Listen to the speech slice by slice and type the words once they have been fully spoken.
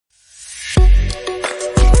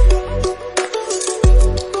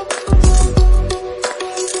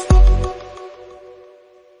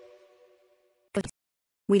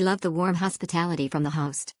We loved the warm hospitality from the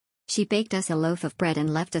host. She baked us a loaf of bread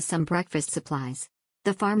and left us some breakfast supplies.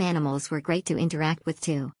 The farm animals were great to interact with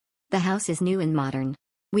too. The house is new and modern.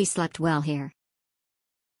 We slept well here.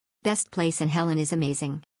 Best place in Helen is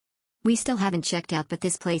amazing. We still haven't checked out, but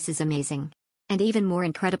this place is amazing. And even more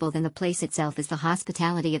incredible than the place itself is the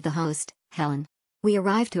hospitality of the host, Helen. We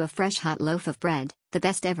arrived to a fresh hot loaf of bread, the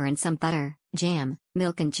best ever, and some butter, jam,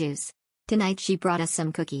 milk and juice. Tonight she brought us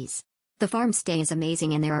some cookies. The farm stay is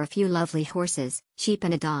amazing and there are a few lovely horses, sheep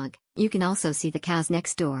and a dog. You can also see the cows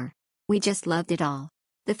next door. We just loved it all.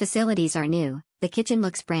 The facilities are new, the kitchen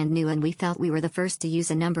looks brand new, and we felt we were the first to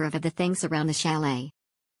use a number of the things around the chalet.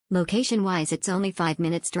 Location-wise, it's only 5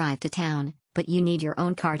 minutes drive to town, but you need your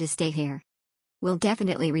own car to stay here. We'll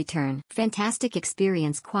definitely return. Fantastic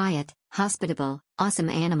experience, quiet, hospitable,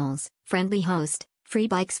 awesome animals, friendly host, free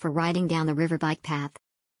bikes for riding down the river bike path.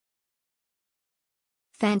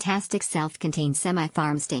 Fantastic self-contained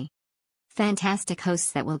semi-farm stay. Fantastic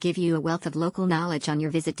hosts that will give you a wealth of local knowledge on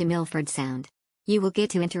your visit to Milford Sound. You will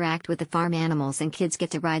get to interact with the farm animals and kids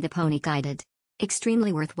get to ride the pony guided.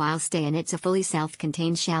 Extremely worthwhile stay, and it's a fully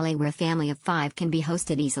self-contained chalet where a family of 5 can be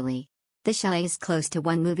hosted easily. The chalet is close to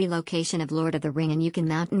one movie location of Lord of the Ring, and you can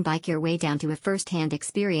mountain bike your way down to a first-hand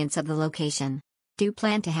experience of the location. Do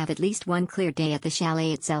plan to have at least one clear day at the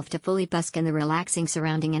chalet itself to fully busk in the relaxing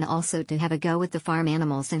surrounding and also to have a go with the farm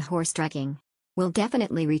animals and horse trekking. We'll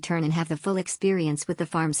definitely return and have the full experience with the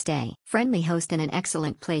farm stay. Friendly host and an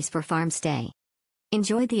excellent place for farm stay.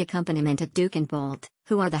 Enjoyed the accompaniment of Duke and Bolt,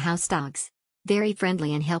 who are the house dogs. Very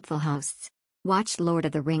friendly and helpful hosts. Watched Lord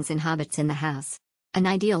of the Rings and Hobbits in the house. An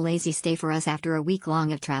ideal lazy stay for us after a week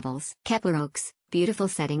long of travels. Kepler Oaks, beautiful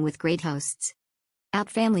setting with great hosts. Our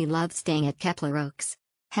family loved staying at Kepler Oaks.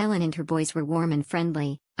 Helen and her boys were warm and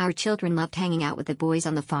friendly. Our children loved hanging out with the boys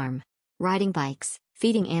on the farm. Riding bikes,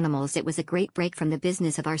 feeding animals. It was a great break from the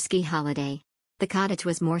business of our ski holiday. The cottage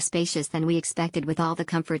was more spacious than we expected with all the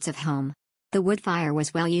comforts of home. The wood fire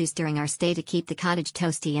was well used during our stay to keep the cottage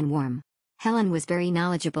toasty and warm. Helen was very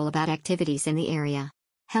knowledgeable about activities in the area.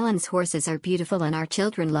 Helen's horses are beautiful and our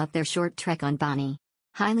children loved their short trek on Bonnie.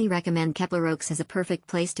 Highly recommend Kepler Oaks as a perfect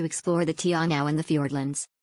place to explore the Te Anau and the Fiordlands.